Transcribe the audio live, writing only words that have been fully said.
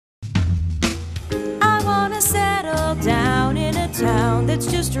town that's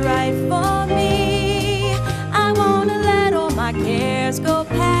just right for me. I wanna let all my cares go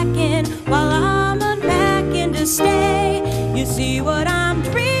packing while I'm unpacking to stay. You see, what I'm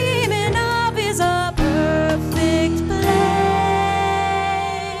dreaming of is a perfect place.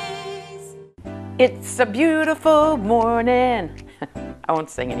 It's a beautiful morning. I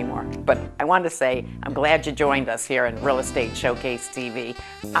won't sing anymore, but I wanted to say I'm glad you joined us here in Real Estate Showcase TV.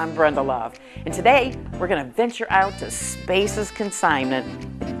 I'm Brenda Love, and today we're going to venture out to Spaces Consignment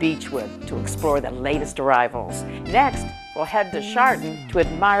in Beechwood to explore the latest arrivals. Next, we'll head to Chardon to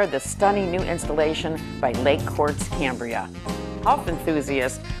admire the stunning new installation by Lake Courts, Cambria. Health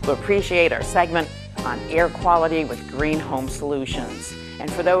enthusiasts will appreciate our segment on air quality with Green Home Solutions.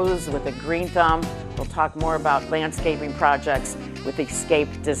 And for those with a green thumb, we'll talk more about landscaping projects with Escape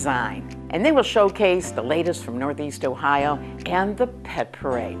Design. And then we'll showcase the latest from Northeast Ohio and the Pet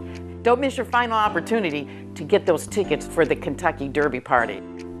Parade. Don't miss your final opportunity to get those tickets for the Kentucky Derby Party.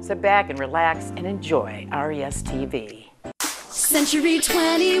 Sit back and relax and enjoy RESTV. Century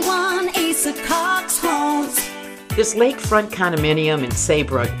 21 Asa Cox Homes. This lakefront condominium in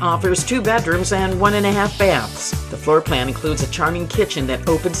Saybrook offers 2 bedrooms and 1.5 baths. The floor plan includes a charming kitchen that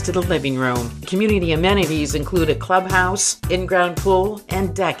opens to the living room. Community amenities include a clubhouse, in-ground pool,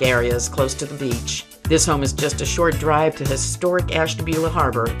 and deck areas close to the beach. This home is just a short drive to historic Ashtabula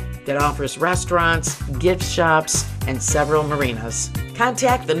Harbor that offers restaurants, gift shops, and several marinas.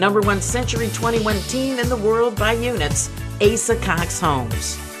 Contact the #1 Century 21 team in the world by units, Asa Cox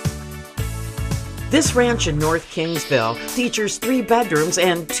Homes. This ranch in North Kingsville features 3 bedrooms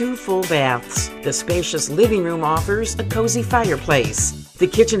and 2 full baths. The spacious living room offers a cozy fireplace. The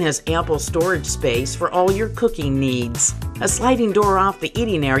kitchen has ample storage space for all your cooking needs. A sliding door off the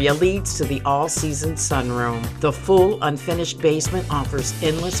eating area leads to the all-season sunroom. The full unfinished basement offers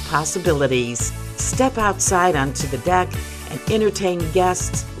endless possibilities. Step outside onto the deck and entertain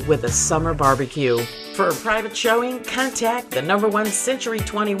guests with a summer barbecue. For a private showing, contact the #1 Century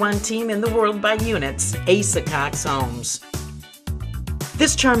 21 team in the world by units, Asa Cox Homes.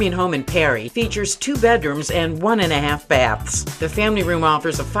 This charming home in Perry features 2 bedrooms and 1.5 baths. The family room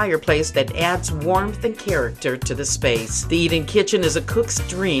offers a fireplace that adds warmth and character to the space. The eat-in kitchen is a cook's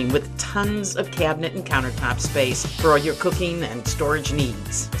dream with tons of cabinet and countertop space for all your cooking and storage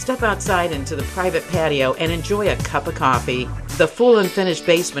needs. Step outside into the private patio and enjoy a cup of coffee. The full unfinished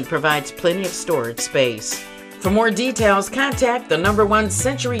basement provides plenty of storage space. For more details, contact the #1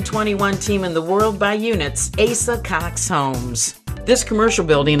 Century 21 team in the world by units, Asa Cox Homes. This commercial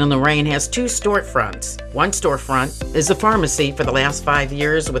building in Lorain has 2 storefronts. One storefront is a pharmacy for the last 5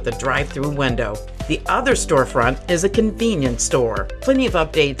 years with a drive-through window. The other storefront is a convenience store. Plenty of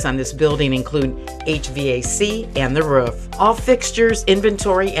updates on this building include HVAC and the roof. All fixtures,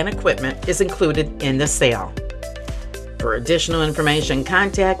 inventory, and equipment is included in the sale. For additional information,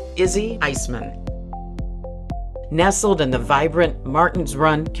 contact Izzy Eisman. Nestled in the vibrant Martins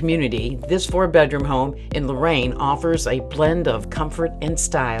Run community, this 4-bedroom home in Lorain offers a blend of comfort and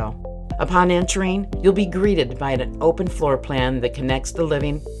style. Upon entering, you'll be greeted by an open floor plan that connects the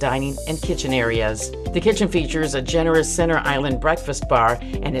living, dining, and kitchen areas. The kitchen features a generous center island breakfast bar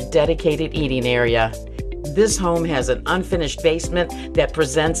and a dedicated eating area. This home has an unfinished basement that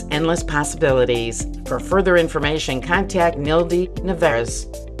presents endless possibilities. For further information, contact Nilde Navarez.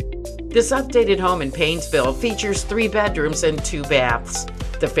 This updated home in Paynesville features 3 bedrooms and 2 baths.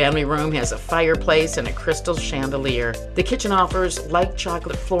 The family room has a fireplace and a crystal chandelier. The kitchen offers light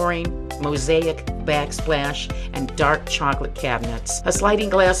chocolate flooring, mosaic backsplash, and dark chocolate cabinets. A sliding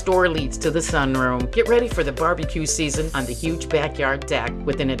glass door leads to the sunroom. Get ready for the barbecue season on the huge backyard deck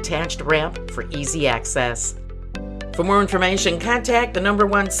with an attached ramp for easy access. For more information, contact the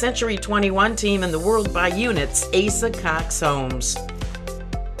 #1 Century 21 team in the world by units, Asa Cox Homes.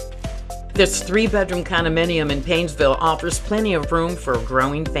 This 3-bedroom condominium in Paynesville offers plenty of room for a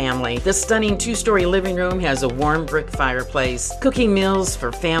growing family. This stunning 2-story living room has a warm brick fireplace. Cooking meals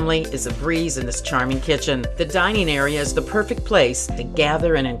for family is a breeze in this charming kitchen. The dining area is the perfect place to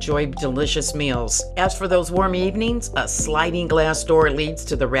gather and enjoy delicious meals. As for those warm evenings, a sliding glass door leads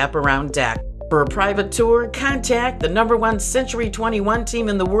to the wraparound deck. For a private tour, contact the #1 Century 21 team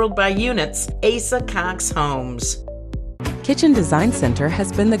in the world by units, Asa Cox Homes. Kitchen Design Center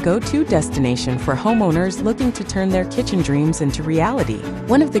has been the go-to destination for homeowners looking to turn their kitchen dreams into reality.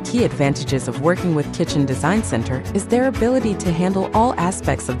 One of the key advantages of working with Kitchen Design Center is their ability to handle all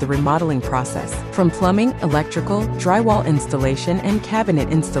aspects of the remodeling process, from plumbing, electrical, drywall installation, and cabinet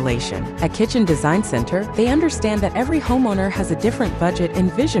installation. At Kitchen Design Center, they understand that every homeowner has a different budget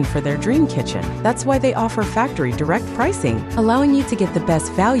and vision for their dream kitchen. That's why they offer factory direct pricing, allowing you to get the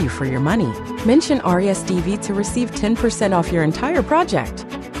best value for your money. Mention RESTV to receive 10% off your entire project.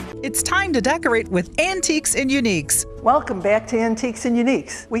 It's time to decorate with Antiques and Uniques. Welcome back to Antiques and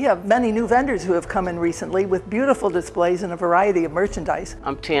Uniques. We have many new vendors who have come in recently with beautiful displays and a variety of merchandise.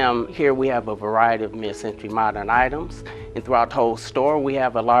 I'm Tim. Here we have a variety of mid-century modern items. And throughout the whole store, we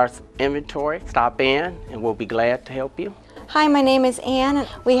have a large inventory. Stop in and we'll be glad to help you. Hi, my name is Ann.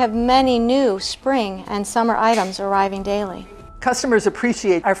 We have many new spring and summer items arriving daily. Customers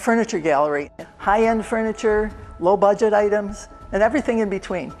appreciate our furniture gallery. High-end furniture, low-budget items, and everything in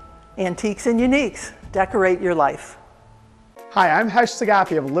between. Antiques and Uniques. Decorate your life. Hi, I'm Hesh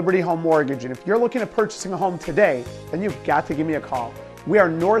Sagapi of Liberty Home Mortgage, and if you're looking at purchasing a home today, then you've got to give me a call. We are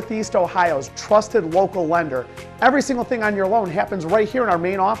Northeast Ohio's trusted local lender. Every single thing on your loan happens right here in our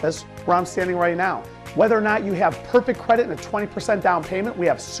main office where I'm standing right now. Whether or not you have perfect credit and a 20% down payment, we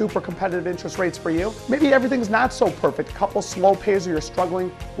have super competitive interest rates for you. Maybe everything's not so perfect, a couple slow pays or you're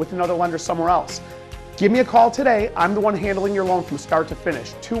struggling with another lender somewhere else. Give me a call today. I'm the one handling your loan from start to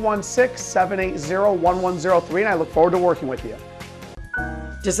finish. 216-780-1103, and I look forward to working with you.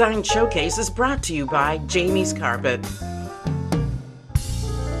 Design Showcase is brought to you by Jamie's Carpet.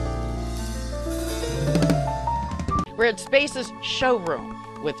 We're at Space's showroom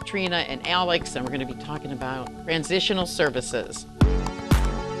with Trina and Alex, and we're going to be talking about transitional services.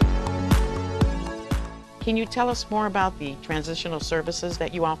 Can you tell us more about the transitional services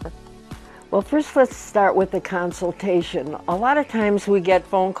that you offer? Well, first let's start with the consultation. A lot of times we get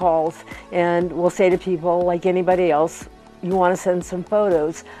phone calls and we'll say to people, like anybody else, you want to send some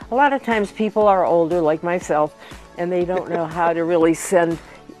photos. A lot of times people are older, like myself, and they don't know how to really send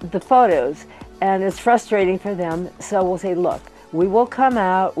the photos. And it's frustrating for them, so we'll say, look, we will come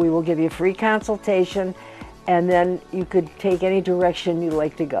out, we will give you a free consultation, and then you could take any direction you'd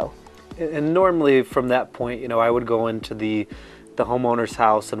like to go. And normally from that point, you know, I would go into the homeowner's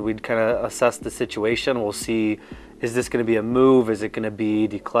house and we'd kind of assess the situation. We'll see, is this going to be a move? Is it going to be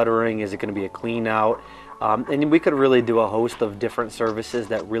decluttering? Is it going to be a clean out? And we could really do a host of different services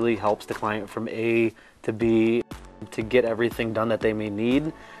that really helps the client from A to B to get everything done that they may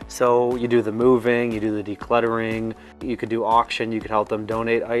need. So you do the moving, you do the decluttering, you could do auction, you could help them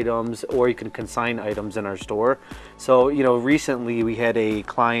donate items, or you can consign items in our store. So, you know, recently we had a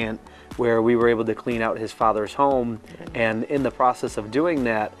client where we were able to clean out his father's home, and in the process of doing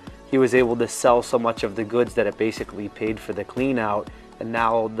that, he was able to sell so much of the goods that it basically paid for the clean out. And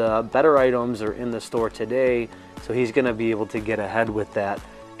now the better items are in the store today, so he's going to be able to get ahead with that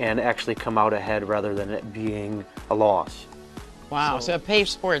and actually come out ahead rather than it being a loss. Wow, so it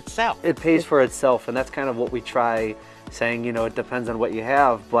pays for itself. It pays for itself, and that's kind of what we try saying, you know, it depends on what you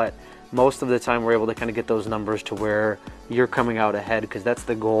have, but most of the time we're able to kind of get those numbers to where you're coming out ahead, because that's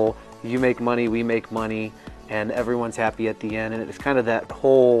the goal. You make money, we make money, and everyone's happy at the end. And it's kind of that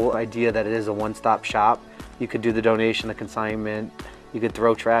whole idea that it is a one-stop shop. You could do the donation, the consignment, you could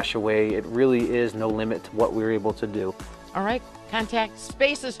throw trash away. It really is no limit to what we're able to do. All right, contact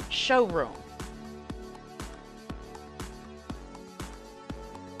Space's showroom.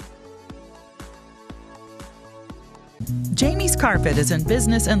 Jamie's Carpet is in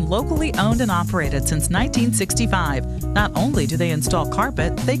business and locally owned and operated since 1965. Not only do they install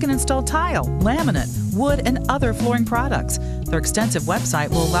carpet, they can install tile, laminate, wood, and other flooring products. Their extensive website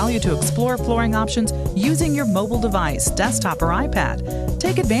will allow you to explore flooring options using your mobile device, desktop, or iPad.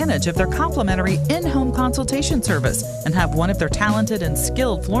 Take advantage of their complimentary in-home consultation service and have one of their talented and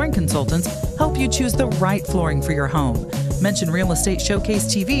skilled flooring consultants help you choose the right flooring for your home. Mention Real Estate Showcase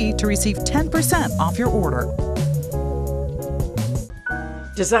TV to receive 10% off your order.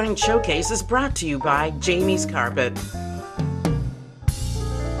 Design Showcase is brought to you by Jamie's Carpet.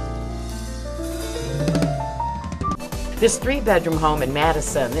 This 3-bedroom home in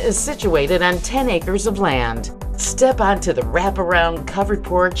Madison is situated on 10 acres of land. Step onto the wraparound covered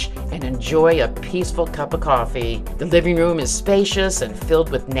porch and enjoy a peaceful cup of coffee. The living room is spacious and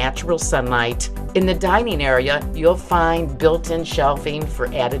filled with natural sunlight. In the dining area, you'll find built-in shelving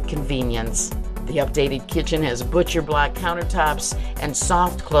for added convenience. The updated kitchen has butcher block countertops and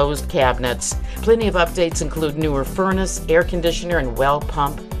soft closed cabinets. Plenty of updates include newer furnace, air conditioner, and well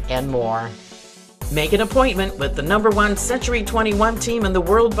pump, and more. Make an appointment with the #1 Century 21 team in the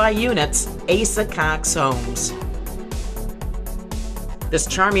world by units, Asa Cox Homes. This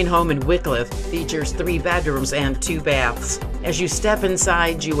charming home in Wickliffe features 3 bedrooms and 2 baths. As you step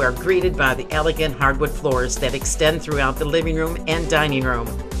inside, you are greeted by the elegant hardwood floors that extend throughout the living room and dining room.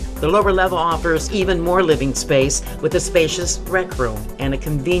 The lower level offers even more living space with a spacious rec room and a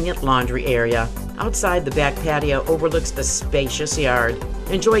convenient laundry area. Outside, the back patio overlooks the spacious yard.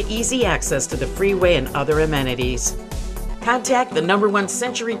 Enjoy easy access to the freeway and other amenities. Contact the #1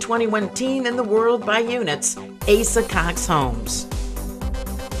 Century 21 team in the world by units, Asa Cox Homes.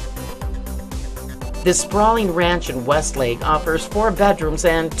 This sprawling ranch in Westlake offers 4 bedrooms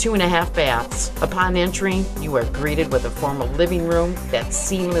and 2.5 baths. Upon entering, you are greeted with a formal living room that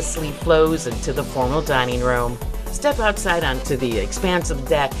seamlessly flows into the formal dining room. Step outside onto the expansive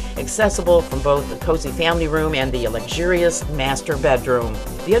deck, accessible from both the cozy family room and the luxurious master bedroom.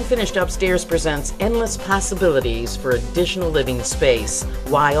 The unfinished upstairs presents endless possibilities for additional living space,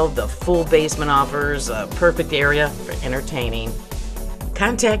 while the full basement offers a perfect area for entertaining.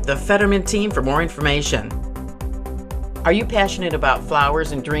 Contact the Fetterman team for more information. Are you passionate about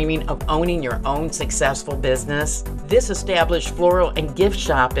flowers and dreaming of owning your own successful business? This established floral and gift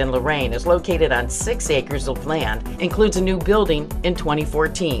shop in Lorain is located on 6 acres of land, includes a new building in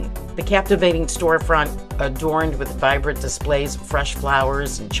 2014. The captivating storefront, adorned with vibrant displays of fresh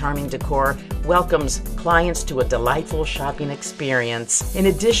flowers and charming decor, welcomes clients to a delightful shopping experience. In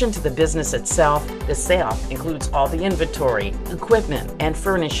addition to the business itself, the sale includes all the inventory, equipment, and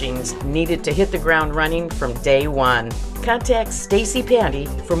furnishings needed to hit the ground running from day one. Contact Stacy Pandy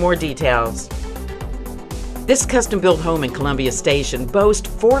for more details. This custom-built home in Columbia Station boasts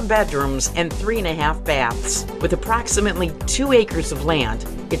 4 bedrooms and 3.5 baths. With approximately 2 acres of land,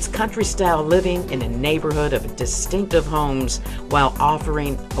 it's country-style living in a neighborhood of distinctive homes while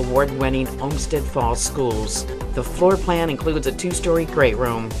offering award-winning Olmsted Falls schools. The floor plan includes a 2-story great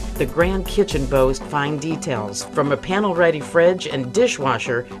room. The grand kitchen boasts fine details, from a panel-ready fridge and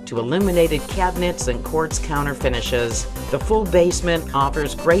dishwasher to illuminated cabinets and quartz counter finishes. The full basement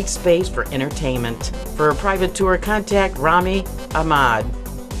offers great space for entertainment. For a private tour, contact Rami Ahmad.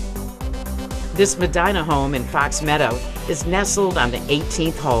 This Medina home in Fox Meadow is nestled on the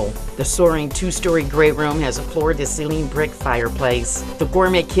 18th hole. The soaring 2-story great room has a floor-to-ceiling brick fireplace. The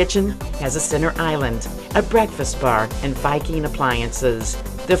gourmet kitchen has a center island, a breakfast bar, and Viking appliances.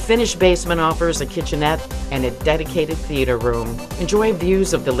 The finished basement offers a kitchenette and a dedicated theater room. Enjoy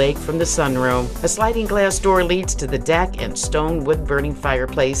views of the lake from the sunroom. A sliding glass door leads to the deck and stone wood-burning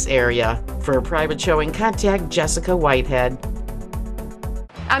fireplace area. For a private showing, contact Jessica Whitehead.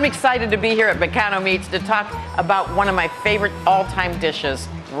 I'm excited to be here at Meccano Meats to talk about one of my favorite all-time dishes,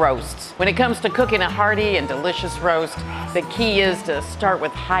 roasts. When it comes to cooking a hearty and delicious roast, the key is to start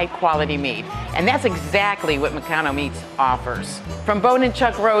with high-quality meat. And that's exactly what Meccano Meats offers. From bone and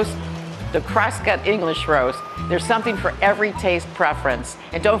chuck roast to cross-cut English roast, there's something for every taste preference.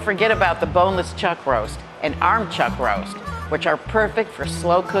 And don't forget about the boneless chuck roast and arm chuck roast, which are perfect for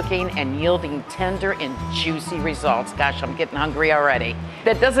slow cooking and yielding tender and juicy results. Gosh, I'm getting hungry already.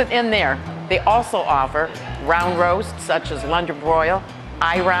 That doesn't end there. They also offer round roasts such as London broil,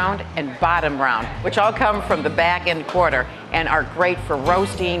 eye round, and bottom round, which all come from the back end quarter and are great for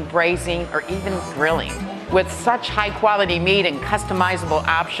roasting, braising, or even grilling. With such high quality meat and customizable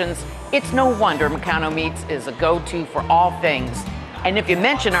options, it's no wonder Meccano Meats is a go-to for all things. And if you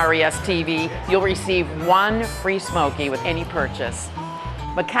mention RESTV, you'll receive 1 free smoky with any purchase.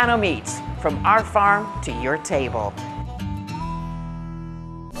 Meccano Meats, from our farm to your table.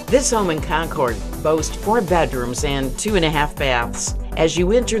 This home in Concord boasts 4 bedrooms and 2.5 baths. As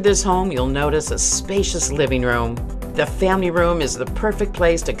you enter this home, you'll notice a spacious living room. The family room is the perfect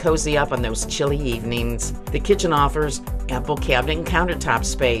place to cozy up on those chilly evenings. The kitchen offers ample cabinet and countertop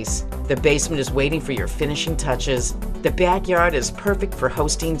space. The basement is waiting for your finishing touches. The backyard is perfect for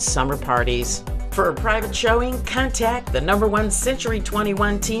hosting summer parties. For a private showing, contact the #1 Century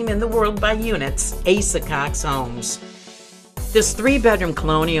 21 team in the world by units, Asa Cox Homes. This 3-bedroom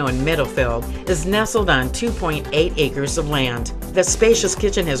colonial in Middlefield is nestled on 2.8 acres of land. The spacious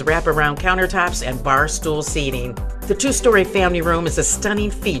kitchen has wraparound countertops and bar stool seating. The 2-story family room is a stunning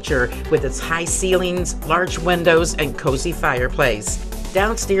feature with its high ceilings, large windows, and cozy fireplace.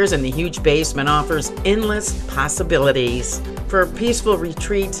 Downstairs in the huge basement offers endless possibilities. For a peaceful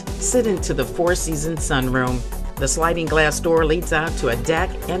retreat, sit into the 4-season sunroom. The sliding glass door leads out to a deck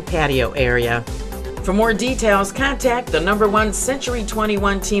and patio area. For more details, contact the #1 Century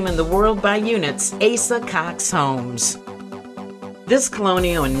 21 team in the world by units, Asa Cox Homes. This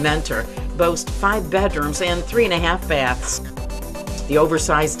colonial in Mentor boasts 5 bedrooms and 3.5 baths. The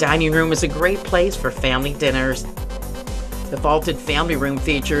oversized dining room is a great place for family dinners. The vaulted family room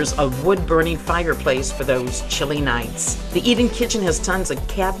features a wood-burning fireplace for those chilly nights. The eat-in kitchen has tons of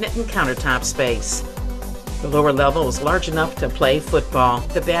cabinet and countertop space. The lower level is large enough to play football.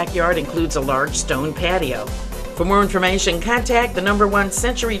 The backyard includes a large stone patio. For more information, contact the #1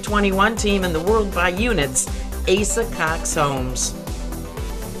 Century 21 team in the world by units, Asa Cox Homes.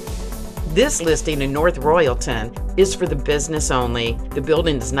 This listing in North Royalton is for the business only. The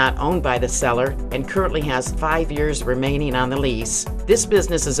building is not owned by the seller and currently has 5 years remaining on the lease. This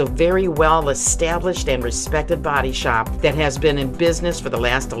business is a very well established and respected body shop that has been in business for the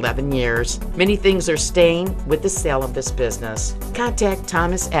last 11 years. Many things are staying with the sale of this business. Contact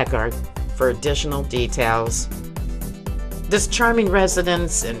Thomas Eckhart for additional details. This charming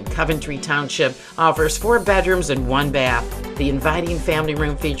residence in Coventry Township offers 4 bedrooms and 1 bath. The inviting family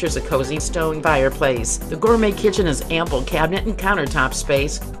room features a cozy stone fireplace. The gourmet kitchen has ample cabinet and countertop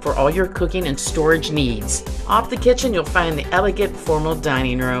space for all your cooking and storage needs. Off the kitchen, you'll find the elegant formal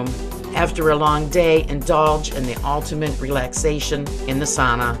dining room. After a long day, indulge in the ultimate relaxation in the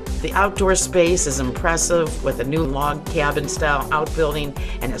sauna. The outdoor space is impressive with a new log cabin style outbuilding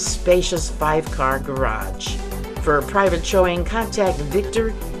and a spacious 5-car garage. For a private showing, contact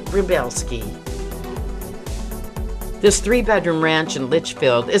Victor Grabelski. This 3-bedroom ranch in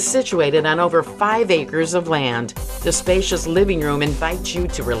Litchfield is situated on over 5 acres of land. The spacious living room invites you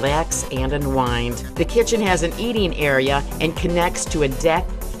to relax and unwind. The kitchen has an eating area and connects to a deck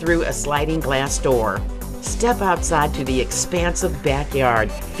through a sliding glass door. Step outside to the expansive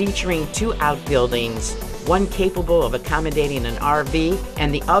backyard featuring 2 outbuildings, one capable of accommodating an RV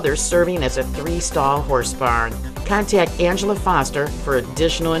and the other serving as a 3-stall horse barn. Contact Angela Foster for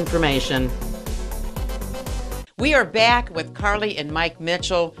additional information. We are back with Carly and Mike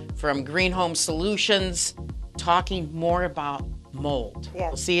Mitchell from Green Home Solutions talking more about mold.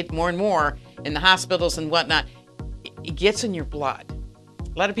 Yes. We'll see it more and more in the hospitals and whatnot. It gets in your blood.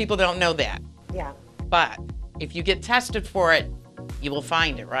 A lot of people don't know that. Yeah. But if you get tested for it, you will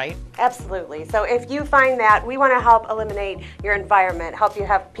find it, right? Absolutely. So if you find that, we want to help eliminate your environment, help you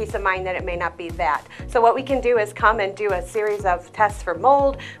have peace of mind that it may not be that. So what we can do is come and do a series of tests for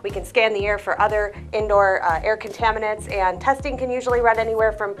mold. We can scan the air for other indoor air contaminants, and testing can usually run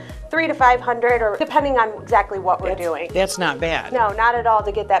anywhere from 300 to 500, or depending on exactly what we're doing. That's not bad. No, not at all,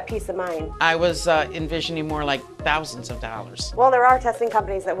 to get that peace of mind. I was envisioning more like thousands of dollars. Well, there are testing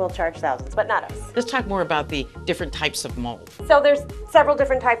companies that will charge thousands, but not us. Let's talk more about the different types of mold. So there's several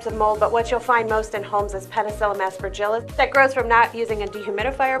different types of mold, but what you'll find most in homes is Penicillium aspergillus that grows from not using a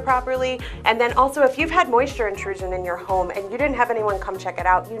dehumidifier properly. And then also, if you've had moisture intrusion in your home and you didn't have anyone come check it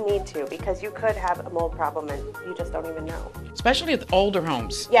out, you need to, because you could have a mold problem and you just don't even know. Especially with older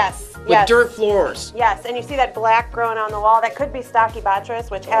homes. Yes. With dirt floors. Yes, and you see that black growing on the wall, that could be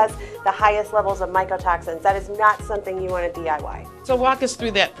Stachybotrys, which has the highest levels of mycotoxins. That is not something you want to DIY. So walk us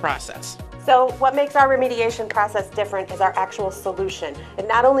through that process. So what makes our remediation process different is our actual solution. It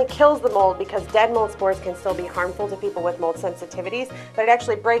not only kills the mold, because dead mold spores can still be harmful to people with mold sensitivities, but it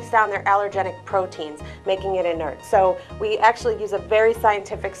actually breaks down their allergenic proteins, making it inert. So we actually use a very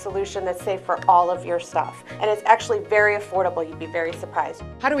scientific solution that's safe for all of your stuff. And it's actually very affordable. You'd be very surprised.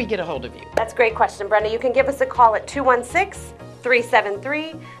 How do we get a hold of you? That's a great question, Brenda. You can give us a call at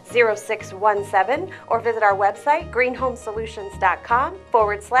 216-373-0617 or visit our website,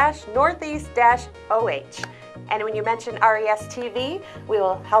 greenhomesolutions.com/northeast-OH. And when you mention RESTV, we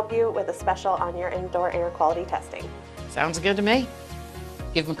will help you with a special on your indoor air quality testing. Sounds good to me.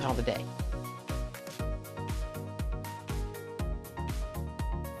 Give them a call today.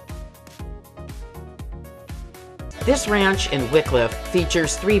 This ranch in Wickliffe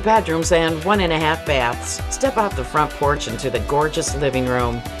features 3 bedrooms and 1.5 baths. Step out the front porch into the gorgeous living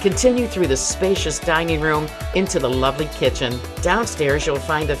room. Continue through the spacious dining room into the lovely kitchen. Downstairs, you'll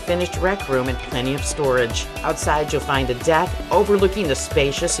find a finished rec room and plenty of storage. Outside, you'll find a deck overlooking the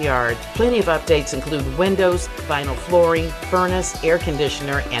spacious yard. Plenty of updates include windows, vinyl flooring, furnace, air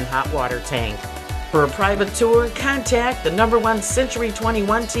conditioner, and hot water tank. For a private tour, contact the #1 Century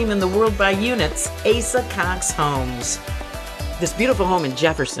 21 team in the world by units, Asa Cox Homes. This beautiful home in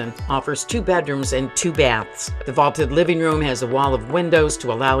Jefferson offers 2 bedrooms and 2 baths. The vaulted living room has a wall of windows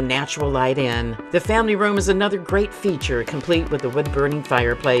to allow natural light in. The family room is another great feature, complete with a wood-burning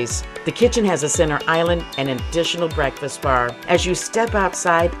fireplace. The kitchen has a center island and an additional breakfast bar. As you step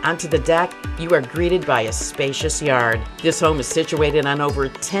outside onto the deck, you are greeted by a spacious yard. This home is situated on over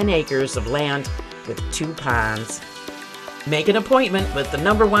 10 acres of land with 2 ponds. Make an appointment with the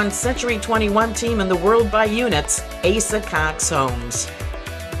 #1 Century 21 team in the world by units, Asa Cox Homes.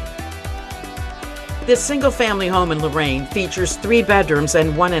 This single-family home in Lorraine features 3 bedrooms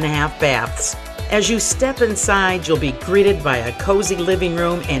and 1.5 baths. As you step inside, you'll be greeted by a cozy living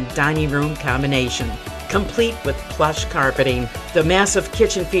room and dining room combination, complete with plush carpeting. The massive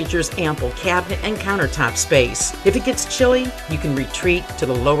kitchen features ample cabinet and countertop space. If it gets chilly, you can retreat to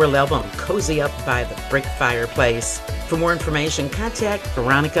the lower level and cozy up by the brick fireplace. For more information, contact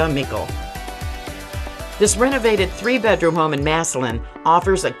Veronica Mickle. This renovated 3-bedroom home in Massillon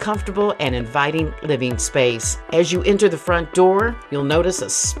offers a comfortable and inviting living space. As you enter the front door, you'll notice a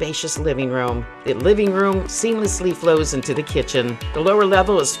spacious living room. The living room seamlessly flows into the kitchen. The lower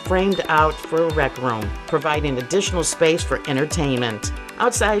level is framed out for a rec room, providing additional space for entertainment.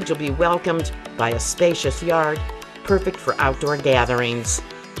 Outside, you'll be welcomed by a spacious yard, perfect for outdoor gatherings.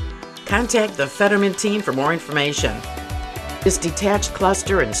 Contact the Fetterman team for more information. This detached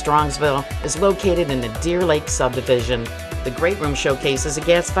cluster in Strongsville is located in the Deer Lake subdivision. The Great Room showcases a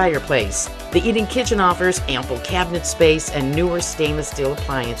gas fireplace. The eating kitchen offers ample cabinet space and newer stainless steel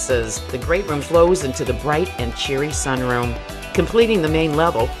appliances. The Great Room flows into the bright and cheery sunroom. Completing the main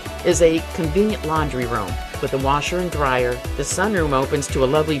level is a convenient laundry room with a washer and dryer. The sunroom opens to a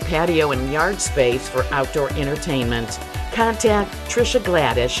lovely patio and yard space for outdoor entertainment. Contact Tricia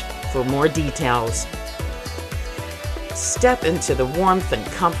Gladish for more details. Step into the warmth and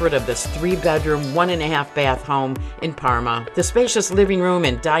comfort of this 3-bedroom, 1.5-bath home in Parma. The spacious living room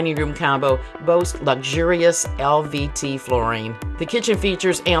and dining room combo boast luxurious LVT flooring. The kitchen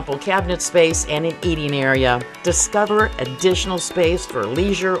features ample cabinet space and an eating area. Discover additional space for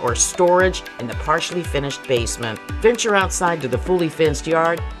leisure or storage in the partially finished basement. Venture outside to the fully fenced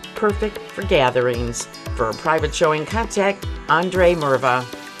yard, perfect for gatherings. For a private showing, contact Andre Merva.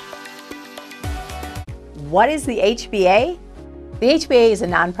 What is the HBA? The HBA is a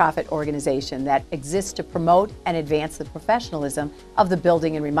nonprofit organization that exists to promote and advance the professionalism of the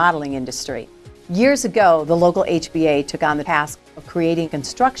building and remodeling industry. Years ago, the local HBA took on the task of creating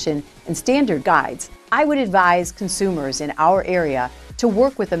construction and standard guides. I would advise consumers in our area to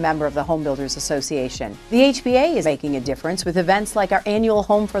work with a member of the Home Builders Association. The HBA is making a difference with events like our annual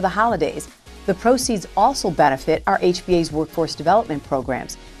Home for the Holidays. The proceeds also benefit our HBA's workforce development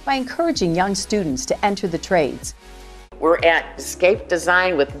programs by encouraging young students to enter the trades. We're at Escape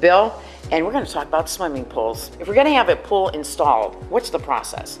Design with Bill, and we're going to talk about swimming pools. If we're going to have a pool installed, what's the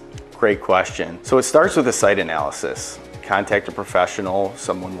process? Great question. So it starts with a site analysis. Contact a professional,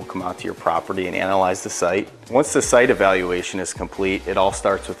 someone will come out to your property and analyze the site. Once the site evaluation is complete, it all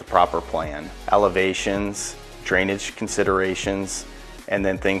starts with the proper plan. Elevations, drainage considerations, and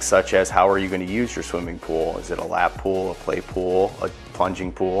then things such as how are you going to use your swimming pool? Is it a lap pool, a play pool, a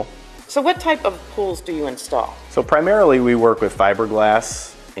plunging pool? So what type of pools do you install? So primarily we work with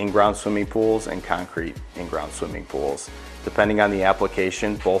fiberglass in-ground swimming pools and concrete in-ground swimming pools. Depending on the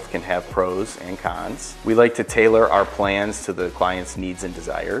application, both can have pros and cons. We like to tailor our plans to the client's needs and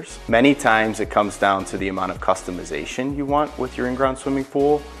desires. Many times it comes down to the amount of customization you want with your in-ground swimming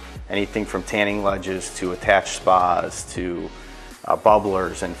pool. Anything from tanning ledges to attached spas to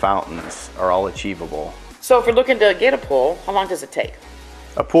bubblers and fountains are all achievable. So if we're looking to get a pool, how long does it take?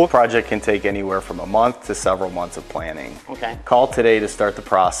 A pool project can take anywhere from a month to several months of planning. Okay. Call today to start the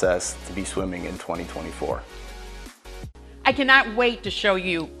process to be swimming in 2024. I cannot wait to show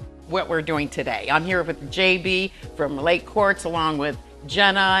you what we're doing today. I'm here with JB from Lake Courts along with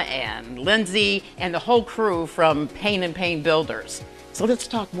Jenna and Lindsay and the whole crew from Pain & Pain Builders. So let's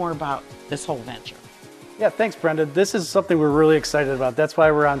talk more about this whole venture. Yeah, thanks, Brenda. This is something we're really excited about. That's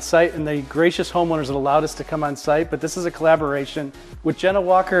why we're on site, and the gracious homeowners that allowed us to come on site. But this is a collaboration with Jenna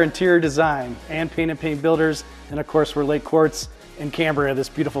Walker Interior Design and Pain & Pain Builders, and of course, we're Lake Courts in Cambria, this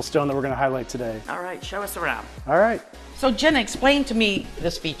beautiful stone that we're going to highlight today. All right, show us around. All right. So Jenna, explain to me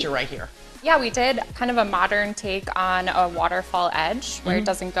this feature right here. Yeah, we did kind of a modern take on a waterfall edge where it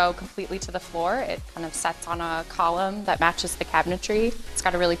doesn't go completely to the floor. It kind of sets on a column that matches the cabinetry. It's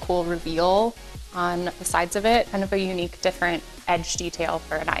got a really cool reveal on the sides of it, kind of a unique, different edge detail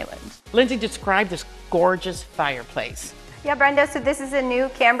for an island. Lindsay, describe this gorgeous fireplace. Yeah, Brenda, so this is a new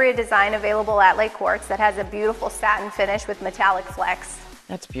Cambria design available at Lake Quartz that has a beautiful satin finish with metallic flecks.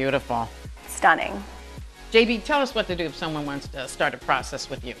 That's beautiful. Stunning. JB, tell us what to do if someone wants to start a process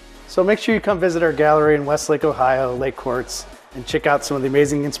with you. So make sure you come visit our gallery in Westlake, Ohio, Lake Quartz, and check out some of the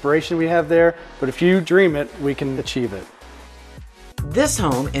amazing inspiration we have there. But if you dream it, we can achieve it. This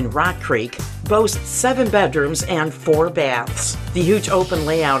home in Rock Creek boasts 7 bedrooms and 4 baths. The huge open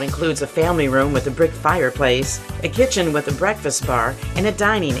layout includes a family room with a brick fireplace, a kitchen with a breakfast bar, and a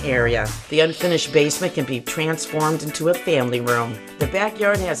dining area. The unfinished basement can be transformed into a family room. The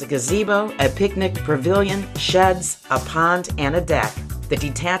backyard has a gazebo, a picnic pavilion, sheds, a pond, and a deck. The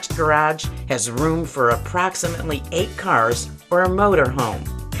detached garage has room for approximately 8 cars or a motorhome.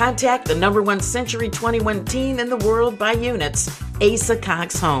 Contact the #1 Century 21 team in the world by units, Asa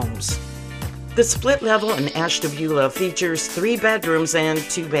Cox Homes. The split-level in Ashtabula features 3 bedrooms and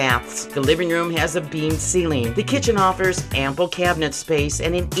 2 baths. The living room has a beamed ceiling. The kitchen offers ample cabinet space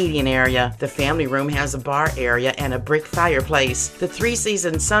and an eating area. The family room has a bar area and a brick fireplace. The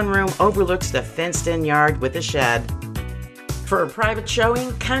 3-season sunroom overlooks the fenced-in yard with a shed. For a private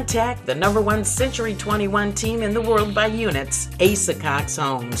showing, contact the #1 Century 21 team in the world by units, Asa Cox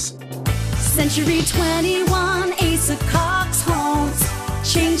Homes. Century 21, Asa Cox Homes,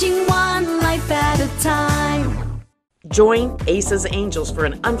 changing one life at a time. Join Asa's Angels for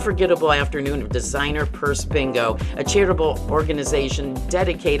an unforgettable afternoon of designer purse bingo, a charitable organization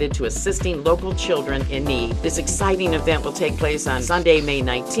dedicated to assisting local children in need. This exciting event will take place on Sunday, May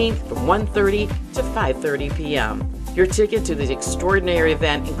 19th from 1:30 to 5:30 p.m. Your ticket to the extraordinary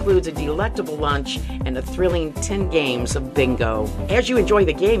event includes a delectable lunch and a thrilling 10 games of bingo. As you enjoy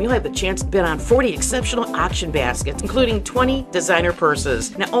the game, you'll have the chance to bid on 40 exceptional auction baskets, including 20 designer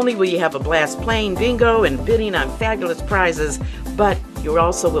purses. Not only will you have a blast playing bingo and bidding on fabulous prizes, but you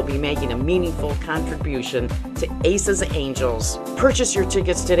also will be making a meaningful contribution to Asa's Angels. Purchase your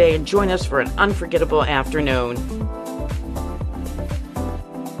tickets today and join us for an unforgettable afternoon.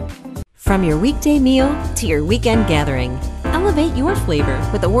 From your weekday meal to your weekend gathering, elevate your flavor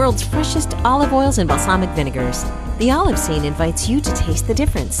with the world's freshest olive oils and balsamic vinegars. The Olive Scene invites you to taste the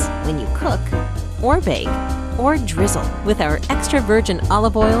difference when you cook, or bake, or drizzle with our extra virgin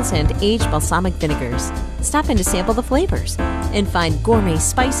olive oils and aged balsamic vinegars. Stop in to sample the flavors and find gourmet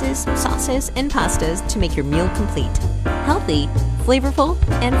spices, sauces, and pastas to make your meal complete. Healthy, flavorful,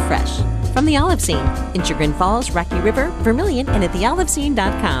 and fresh. From the Olive Scene in Chagrin Falls, Rocky River, Vermilion, and at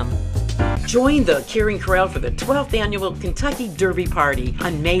theolivescene.com. Join the Caring Corral for the 12th Annual Kentucky Derby Party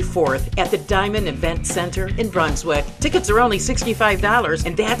on May 4th at the Diamond Event Center in Brunswick. Tickets are only $65,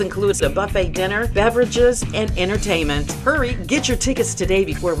 and that includes a buffet dinner, beverages, and entertainment. Hurry, get your tickets today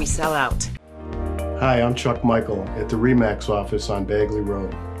before we sell out. Hi, I'm Chuck Michael at the RE/MAX office on Bagley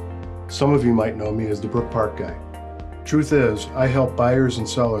Road. Some of you might know me as the Brook Park guy. Truth is, I help buyers and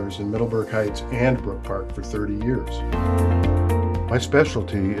sellers in Middleburg Heights and Brook Park for 30 years. My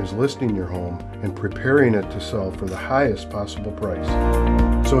specialty is listing your home and preparing it to sell for the highest possible price.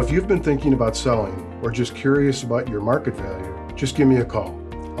 So if you've been thinking about selling or just curious about your market value, just give me a call.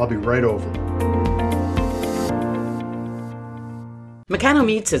 I'll be right over. Meccano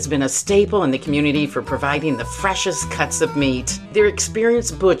Meats has been a staple in the community for providing the freshest cuts of meat. Their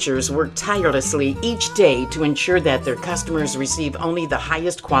experienced butchers work tirelessly each day to ensure that their customers receive only the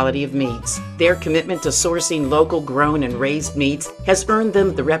highest quality of meats. Their commitment to sourcing local grown and raised meats has earned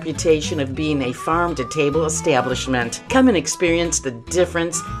them the reputation of being a farm-to-table establishment. Come and experience the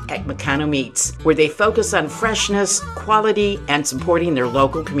difference at Meccano Meats, where they focus on freshness, quality, and supporting their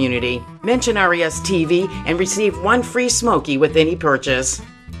local community. Mention RESTV and receive 1 free Smoky with any purchase.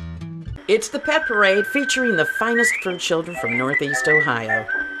 It's the Pet Parade featuring the finest fur children from Northeast Ohio.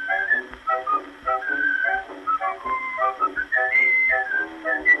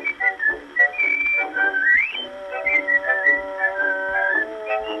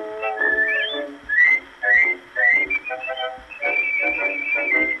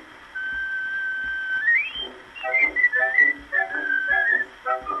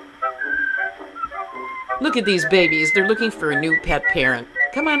 Look at these babies. They're looking for a new pet parent.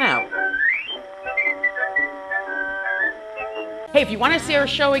 Come on out. Hey, if you want to see our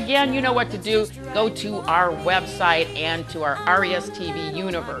show again, you know what to do. Go to our website and to our RESTV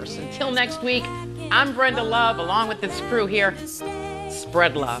universe. Until next week, I'm Brenda Love, along with this crew here.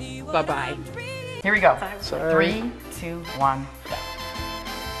 Spread love. Bye-bye. Here we go. Sorry. 3, 2, 1, go.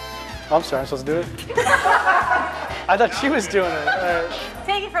 Oh, I'm sorry, I'm supposed to do it? I thought she was doing it. All right.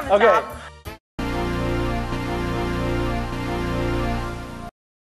 Take it from the Okay. top.